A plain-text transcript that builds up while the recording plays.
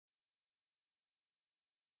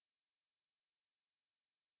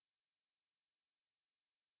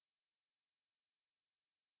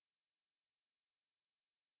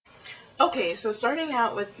Okay, so starting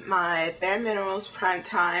out with my Bare Minerals Prime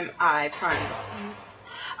Time Eye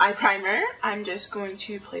Primer, I'm just going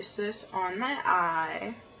to place this on my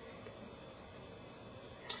eye.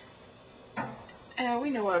 And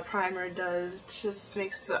we know what a primer does. It just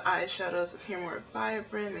makes the eyeshadows appear more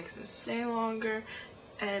vibrant, makes them stay longer,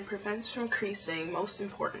 and prevents from creasing, most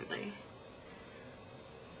importantly.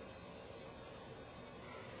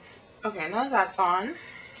 Okay, now that that's on,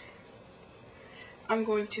 I'm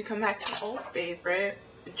going to come back to my old favorite,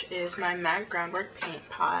 which is my MAC Groundwork Paint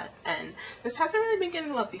Pot. And this hasn't really been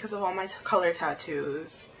getting love because of all my color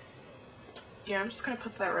tattoos. Yeah, I'm just going to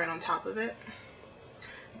put that right on top of it.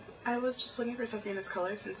 I was just looking for something in this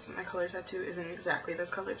color since my color tattoo isn't exactly this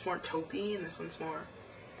color. It's more taupey and this one's more,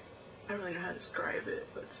 I don't really know how to describe it,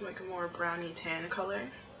 but it's like a more browny tan color.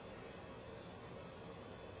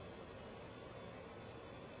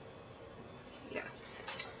 Yeah.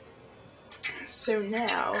 So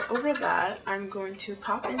now, over that, I'm going to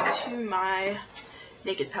pop into my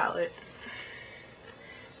Naked palette.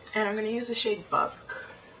 And I'm going to use the shade Buck,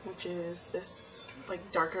 which is this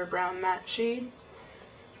like darker brown matte shade.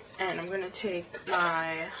 And I'm going to take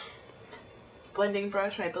my blending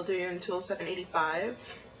brush, my Brazilian Tool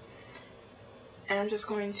 785, and I'm just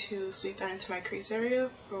going to sweep that into my crease area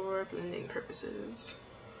for blending purposes.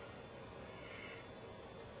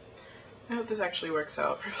 I hope this actually works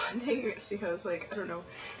out for blending. It's because, like, I don't know,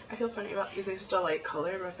 I feel funny about using such a light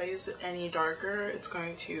color, but if I use it any darker, it's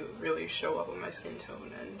going to really show up on my skin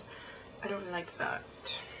tone, and I don't like that.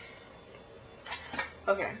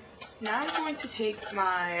 Okay. Now I'm going to take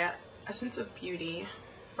my Essence of Beauty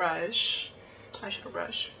brush, eyeshadow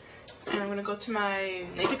brush, and I'm going to go to my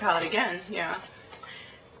Naked palette again, yeah,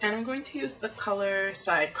 and I'm going to use the color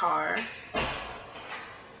Sidecar,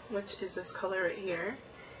 which is this color right here.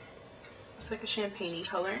 It's like a champagne-y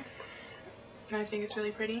color, and I think it's really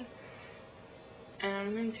pretty. And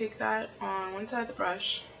I'm going to take that on one side of the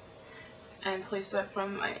brush and place that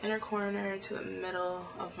from my inner corner to the middle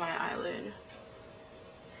of my eyelid.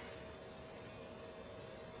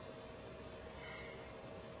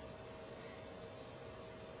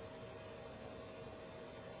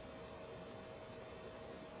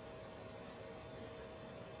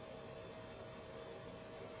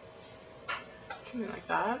 Something like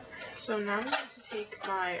that. So now I'm going to take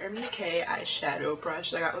my Urban Decay eyeshadow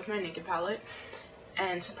brush that I got with my Naked palette,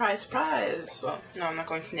 and surprise, surprise! Well, no, I'm not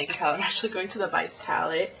going to Naked palette. I'm actually going to the Vice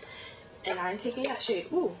palette, and I'm taking that shade.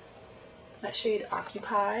 Ooh, that shade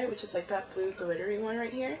Occupy, which is like that blue glittery one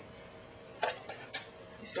right here.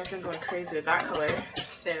 You see, I've been going crazy with that color.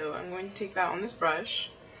 So I'm going to take that on this brush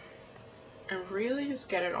and really just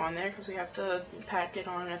get it on there because we have to pack it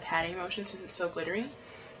on in a patting motion since it's so glittery.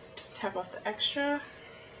 Tap off the extra,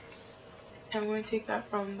 and I'm going to take that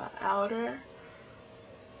from the outer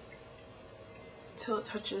till it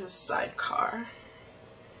touches Sidecar.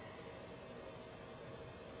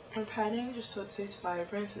 I'm patting just so it stays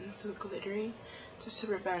vibrant and so glittery, just to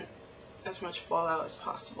prevent as much fallout as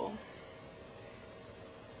possible,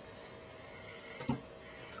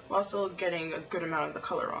 while still getting a good amount of the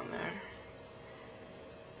color on there.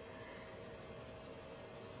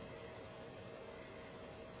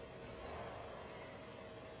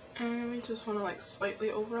 And we just want to like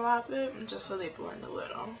slightly overlap it just so they blend a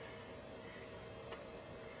little.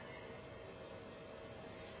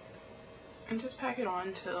 And just pack it on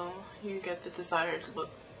until you get the desired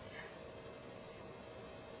look.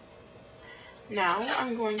 Now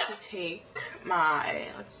I'm going to take my,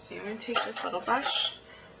 I'm going to take this little brush,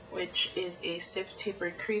 which is a stiff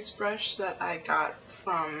tapered crease brush that I got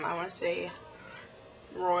from, I want to say,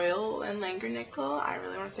 Royal and Langernickel. I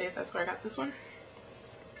really want to say if that's where I got this one.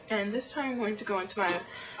 And this time I'm going to go into my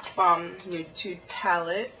Balm Nude Tude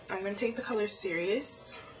palette. I'm going to take the color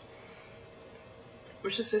Serious,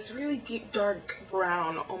 which is this really deep dark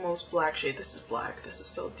brown, almost black shade. This is black, this is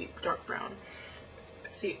still deep dark brown.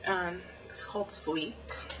 See, it's called Sleek.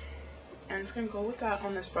 And I'm just going to go with that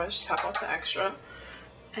on this brush, tap off the extra,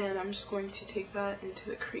 and I'm just going to take that into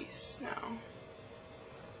the crease now.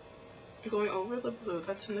 I'm going over the blue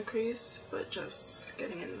that's in the crease, but just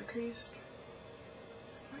getting in the crease.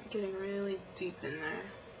 Getting really deep in there.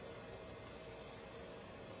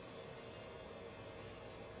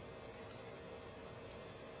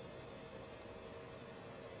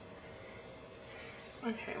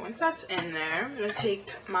 Okay, once that's in there, I'm going to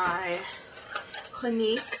take my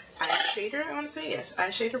Clinique eye shader, I want to say, yes, eye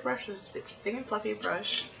shader brush. It's big and fluffy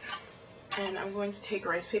brush. And I'm going to take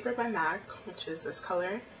Ricepaper by MAC, which is this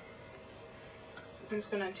color. I'm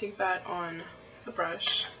just going to take that on the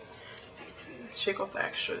brush, shake off the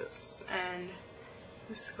extras, and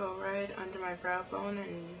Just go right under my brow bone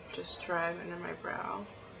and just drag under my brow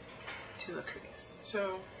to the crease.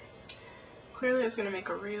 So clearly it's going to make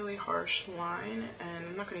a really harsh line, and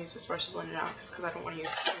I'm not going to use this brush to blend it out just because I don't want to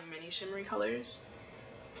use too many shimmery colors.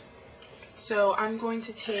 So I'm going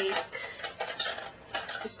to take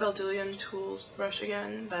this Balm Tools brush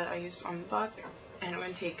again that I used on Buck, and I'm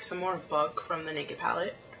going to take some more Buck from the Naked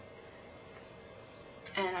palette,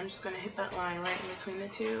 and I'm just going to hit that line right in between the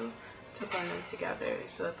two to blend them together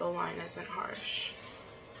so that the line isn't harsh.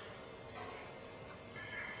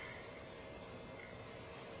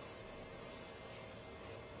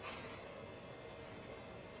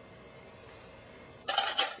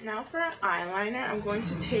 Now for an eyeliner, I'm going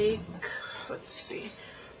to take, let's see,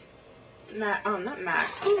 Urban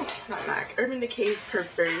Decay's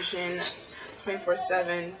Perversion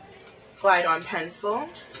 24/7 Glide On Pencil,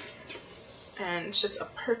 and it's just a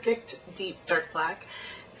perfect deep dark black,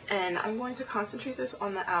 and I'm going to concentrate this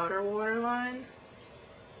on the outer waterline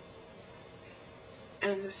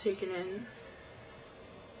and just take it in.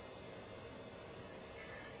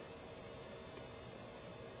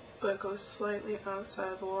 But go slightly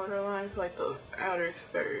outside the waterline for like the outer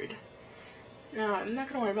third. Now, I'm not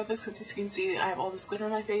going to worry about this because as you can see I have all this glitter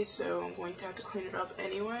on my face, so I'm going to have to clean it up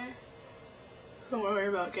anyway. Don't worry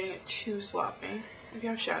about getting it too sloppy. If you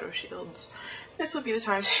have shadow shields, this would be the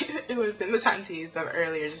time to, it would have been the time to use them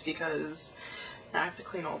earlier, just because now I have to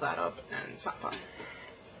clean all that up and it's not fun.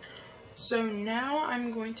 So now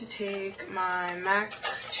I'm going to take my MAC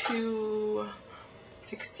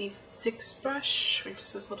 266 brush, which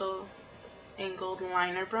is this little angled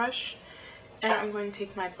liner brush, and I'm going to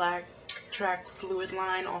take my Blacktrack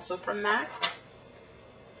Fluidline, also from MAC.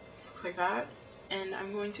 This looks like that. And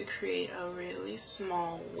I'm going to create a really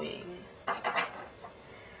small wing.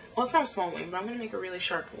 Well, it's not a small wing, but I'm going to make a really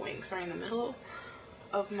sharp wing starting in the middle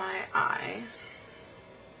of my eye.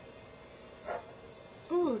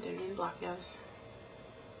 Ooh, didn't mean to block, yes.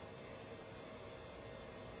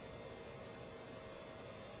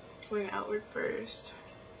 Going outward first.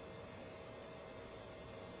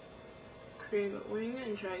 Creating the wing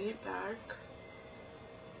and dragging it back.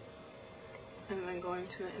 And then going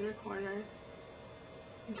to the inner corner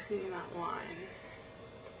and creating that line.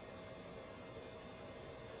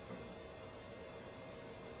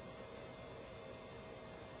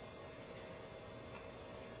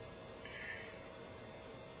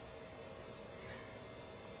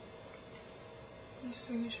 Just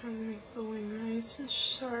making sure to make the wing nice and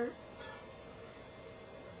sharp,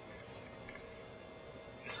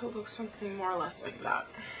 so it looks something more or less like that.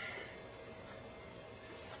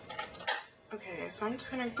 Okay, so I'm just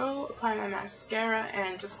gonna go apply my mascara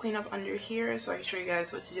and just clean up under here so I can show you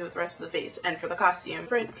guys what to do with the rest of the face. And for the costume,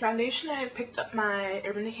 for the foundation, I picked up my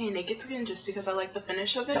Urban Decay Naked Skin just because I like the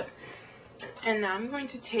finish of it. And now I'm going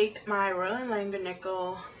to take my Royal & Languid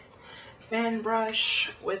fan brush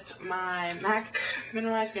with my MAC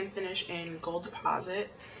Mineralized Skin Finish in Gold Deposit,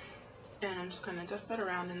 and I'm just gonna dust that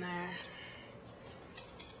around in there,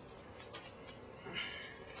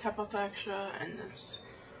 tap off the extra, and just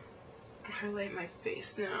highlight my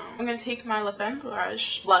face now. I'm gonna take my Femme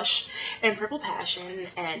blush in Purple Passion,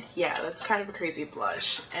 and yeah, that's kind of a crazy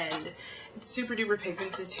blush, and it's super duper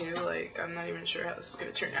pigmented too. Like, I'm not even sure how this is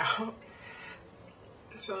gonna turn out.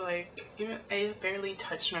 So like, even I barely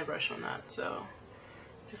touched my brush on that, so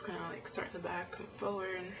I'm just gonna like start in the back, come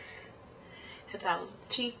forward, and hit that with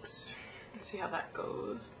the cheeks, and see how that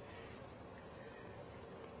goes.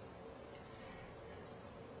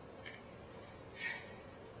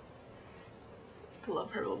 I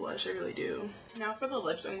love purple blush, I really do. Now for the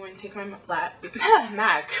lips, I'm going to take my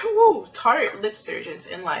MAC Tarte Lip Surgence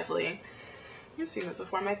in Lively. You've seen this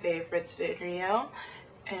before, my favorites video,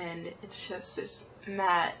 and it's just this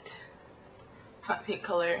matte hot pink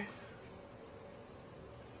color.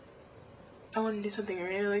 I want to do something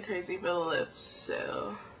really crazy for the lips,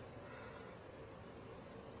 so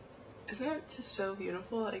isn't that just so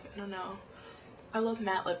beautiful? Like, I don't know, I love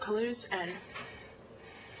matte lip colors, and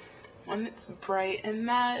when it's bright and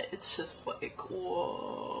matte, it's just like,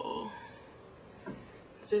 whoa,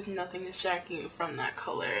 there's nothing distracting you from that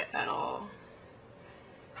color at all.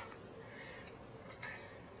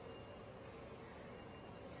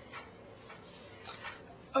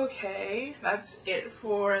 Okay, that's it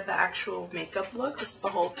for the actual makeup look. This is the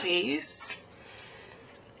whole face.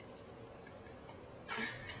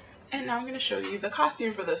 And now I'm going to show you the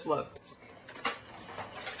costume for this look.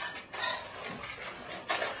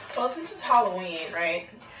 Well, since it's Halloween, right,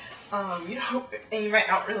 you know, and you might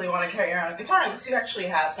not really want to carry around a guitar unless you actually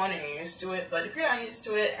have one and you're used to it. But if you're not used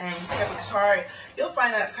to it and you have a guitar, you'll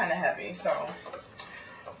find that it's kind of heavy. So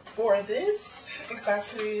For this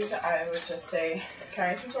accessories, I would just say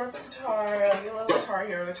carry some sort of guitar, like a little Guitar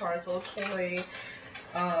Hero guitar. It's a little toy.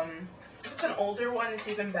 If it's an older one, it's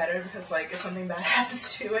even better because, like, if something bad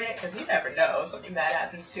happens to it, because you never know if something bad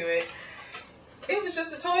happens to it, it was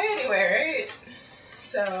just a toy anyway, right?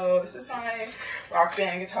 So this is my Rock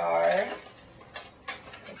Band guitar.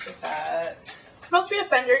 Looks like that. It's supposed to be a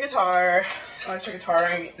Fender guitar, electric guitar,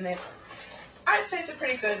 and I'd say it's a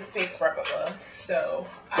pretty good fake replica, so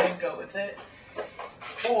I'd go with it.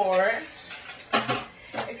 Or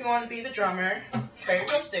if you want to be the drummer, carry your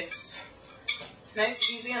drumsticks.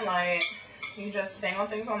 Nice, easy, and light. You just bang on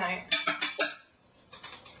things all night.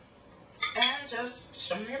 And just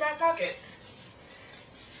shove them in your back pocket.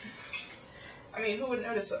 I mean, who would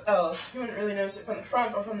notice it? Oh, you wouldn't really notice it from the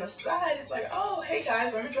front, but from the side, it's like, oh, hey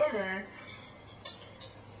guys, I'm a drummer.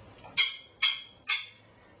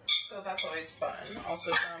 So that's always fun.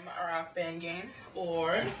 Also from a Rock Band game.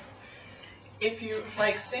 Or if you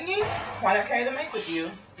like singing, why not carry the mic with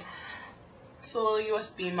you? It's a little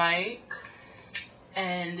USB mic.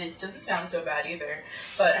 And it doesn't sound so bad either,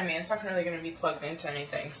 but I mean, it's not really going to be plugged into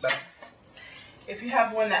anything, so if you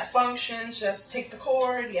have one that functions, just take the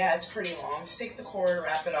cord. Yeah, it's pretty long. Just take the cord,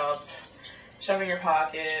 wrap it up, shove it in your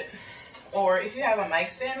pocket. Or if you have a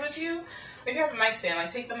mic stand with you, if you have a mic stand, like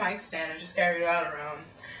take the mic stand and just carry it out around,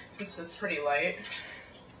 since it's pretty light.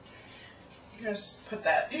 You just put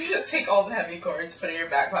that, you just take all the heavy cords, put it in your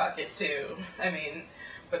back pocket too. I mean,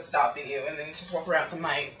 what's stopping you? And then you just walk around with the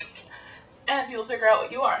mic. And people figure out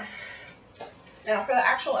what you are. Now for the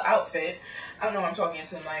actual outfit, I don't know why I'm talking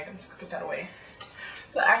into the mic, I'm just gonna put that away.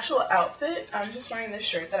 The actual outfit, I'm just wearing this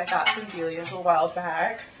shirt that I got from Delia's a while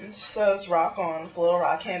back. It says rock on with a little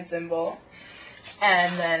rock hand symbol.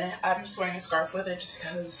 And then I'm just wearing a scarf with it just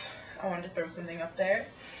because I wanted to throw something up there.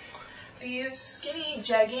 These skinny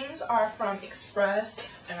jeggings are from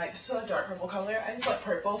Express, and like this is a dark purple color. I just like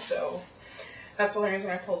purple, so that's the only reason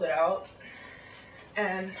I pulled it out.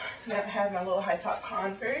 And then I have my little high top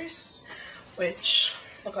Converse, which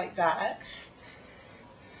look like that.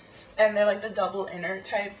 And they're like the double inner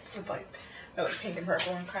type with like, they're like pink and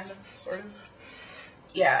purple and kind of, sort of.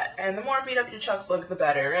 Yeah, and the more beat up your chucks look, the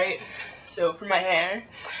better, right? So for my hair,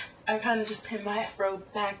 I kind of just pin my afro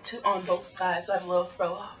back to on both sides. So I have a little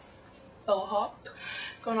faux hawk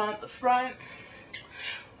going on at the front,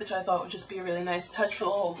 which I thought would just be a really nice touch for the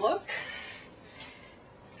whole look.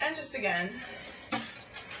 And just again,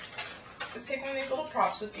 just take one of these little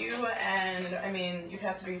props with you, and I mean, you'd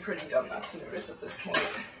have to be pretty dumb not to notice at this point,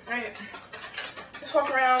 right? Just walk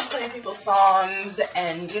around playing people's songs,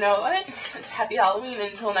 and you know what? Happy Halloween.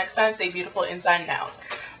 Until next time, stay beautiful inside and out.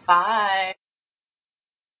 Bye.